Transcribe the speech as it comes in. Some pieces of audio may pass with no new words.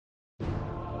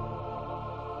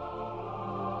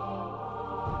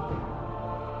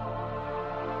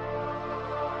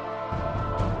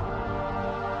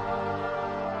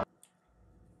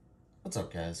What's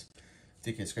up, guys?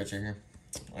 DK Scratcher here.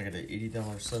 I got an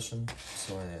 $80 session,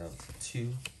 so I have two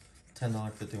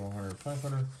 $10, 50, 100,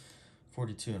 500,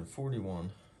 42, and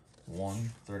 41.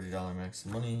 One $30 max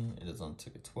money. It is on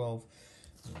ticket 12.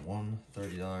 And one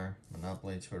 $30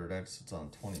 Monopoly 200X. It's on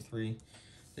 23.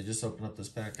 They just opened up this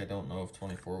pack. I don't know if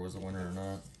 24 was a winner or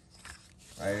not.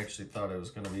 I actually thought it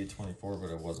was going to be 24, but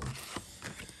it wasn't.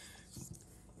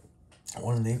 I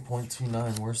wanted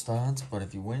 8.29 worst odds, but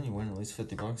if you win at least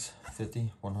 50 bucks.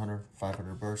 50, 100,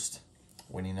 500 burst.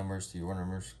 Winning numbers to your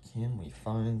numbers. Can we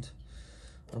find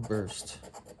a burst?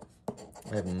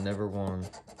 I have never won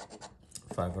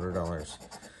 $500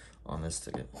 on this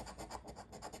ticket.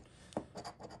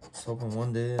 Just hoping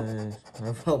one day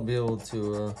I'll be able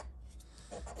to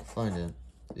find it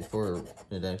before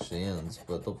it actually ends,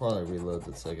 but they'll probably reload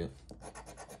the ticket.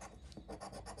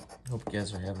 Hope you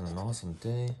guys are having an awesome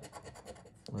day.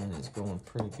 Mine is going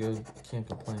pretty good. Can't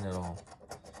complain at all.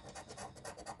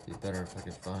 Be better if I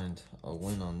could find a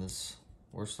win on this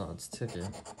worst odds ticket.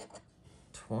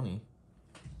 20.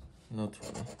 No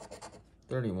 20.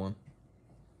 31.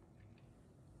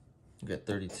 You got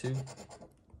 32.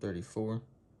 34.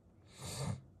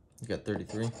 You got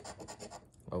 33.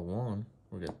 A 1.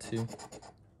 We got 2.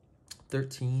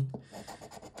 13.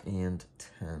 And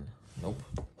 10. Nope.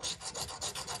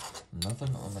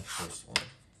 Nothing on the first one.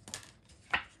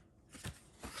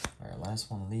 Alright, last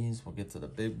one of these. We'll get to the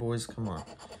big boys. Come on.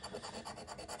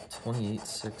 28,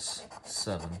 6,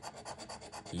 7,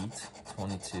 8,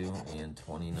 22, and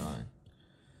 29.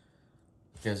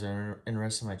 If you guys are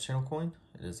interested in my channel coin,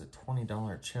 it is a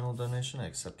 $20 channel donation. I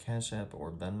accept Cash App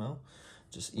or Venmo.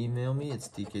 Just email me. It's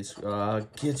DK.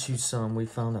 Get you some. We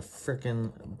found a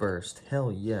freaking burst.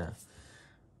 Hell yeah.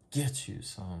 Get you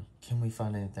some. Can we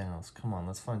find anything else? Come on,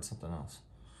 let's find something else.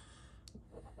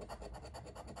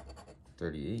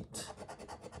 38.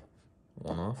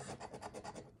 One off.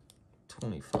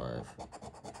 25.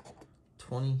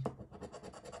 20.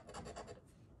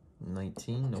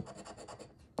 19. Nope.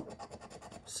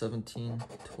 17.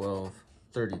 12.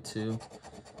 32.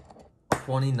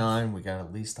 29. We got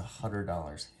at least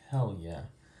 $100. Hell yeah.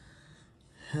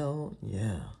 Hell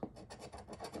yeah.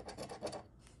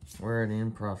 We're already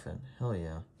in profit. Hell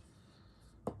yeah.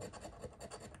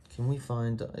 Can we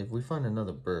find, if we find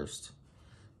another burst,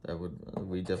 that would,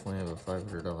 we definitely have a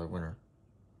 $500 winner.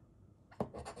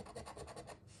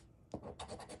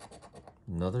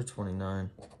 Another 29.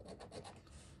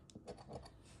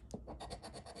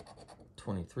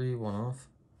 23, one off.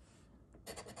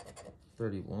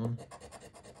 31.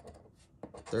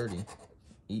 30.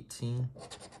 18.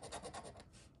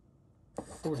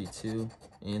 42.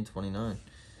 And 29.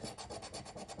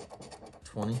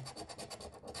 20.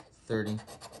 30.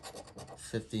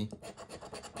 50.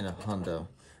 And a hundo.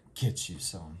 Get you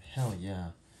some. Hell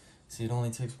yeah. See, it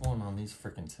only takes one on these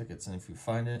freaking tickets, and if you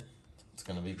find it, it's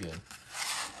gonna be good.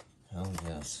 Hell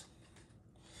yes.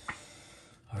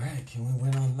 Alright, can we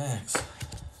win on max?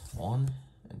 1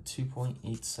 and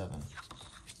 2.87.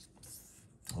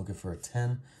 Looking for a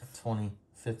 10, 20,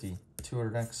 50,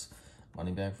 200x.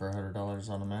 Money back for $100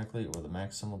 automatically, or the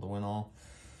max symbol to win all.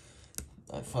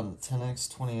 I found the 10x,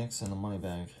 20x, and the money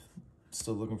bag.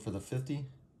 Still looking for the 50,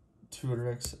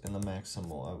 200x, and the max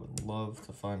symbol. I would love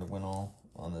to find a win all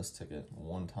on this ticket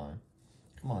one time.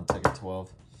 Come on, ticket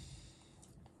 12.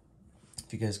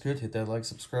 If you guys could, hit that like,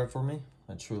 subscribe for me.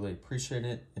 I truly appreciate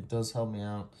it. It does help me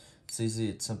out. It's easy,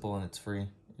 it's simple, and it's free.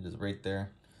 It is right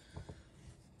there.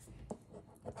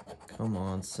 Come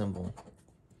on, symbol.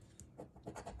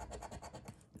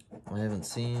 I haven't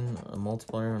seen a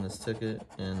multiplier on this ticket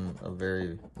in a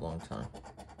very long time.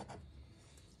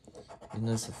 Be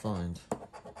nice to find.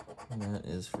 That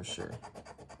is for sure.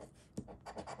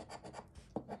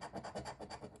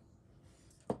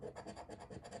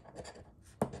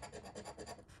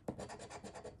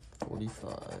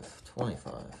 $45,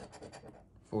 $25,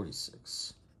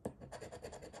 $46,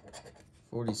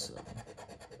 $47,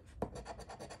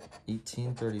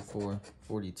 $18, $34,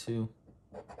 $42,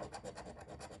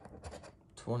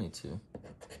 $22,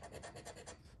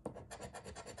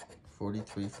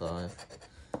 $43, $5,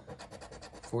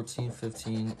 $14,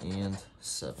 $15, and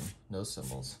 $7. No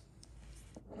symbols.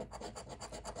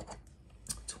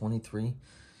 23.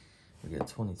 We got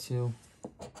 22.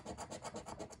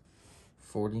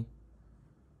 40.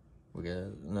 We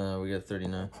got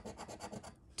 39.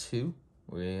 2.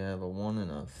 We have a 1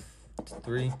 and a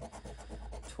 3.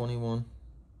 21.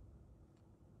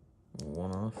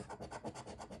 1 off.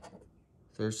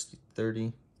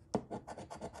 30.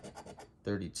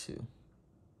 32.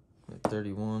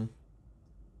 31.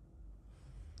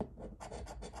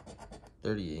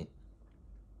 38,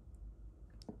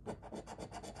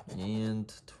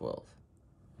 and 12.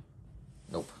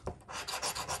 Nope.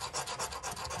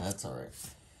 That's all right.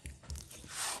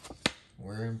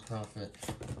 We're in profit.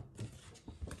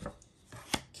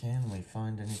 Can we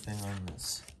find anything on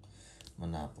this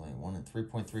Monopoly? 1 in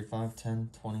 3.35, 10,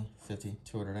 20, 50,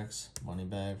 200x. Money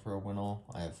bag for a win all.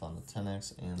 I have found the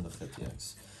 10x and the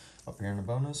 50x. Up here in the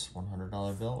bonus,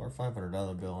 $100 bill or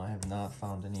 $500 bill. I have not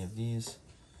found any of these.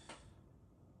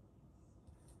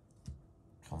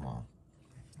 Come on.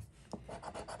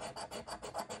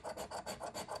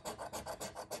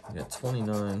 We got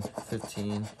 29,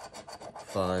 15,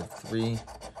 5, 3,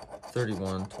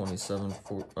 31, 27,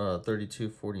 32,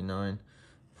 49,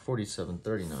 47,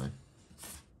 39.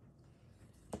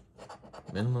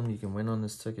 Minimum you can win on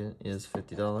this ticket is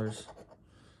 $50.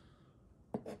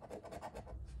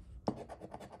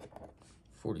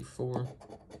 44,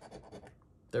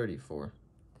 34,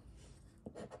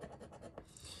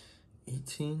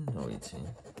 18, no 18,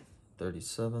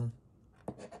 37,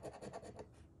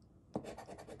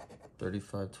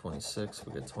 35, 26,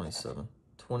 we got 27,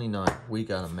 29, we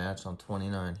got a match on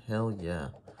 29, hell yeah,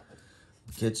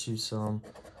 get you some,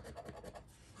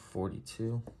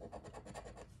 42,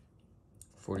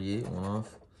 48, one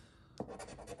off,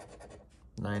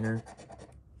 Niner,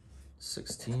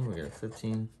 16, we got a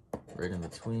 15, right in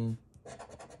between,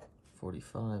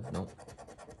 45, nope,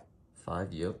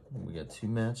 5, yep, we got 2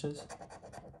 matches,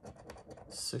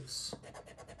 6,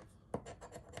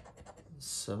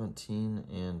 17,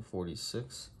 and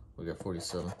 46, we got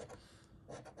 47,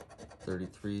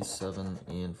 33, 7,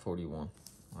 and 41.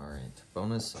 All right,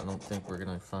 bonus, I don't think we're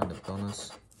gonna find a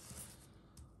bonus.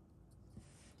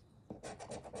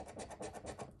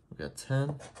 We got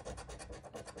 10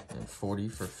 and 40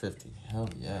 for 50, hell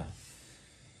yeah.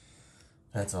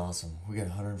 That's awesome. We got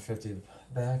 150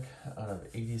 back out of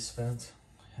 80 spent.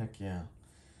 Heck yeah.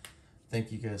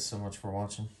 Thank you guys so much for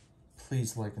watching.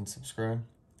 Please like and subscribe,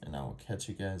 and I will catch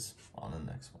you guys on the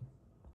next one.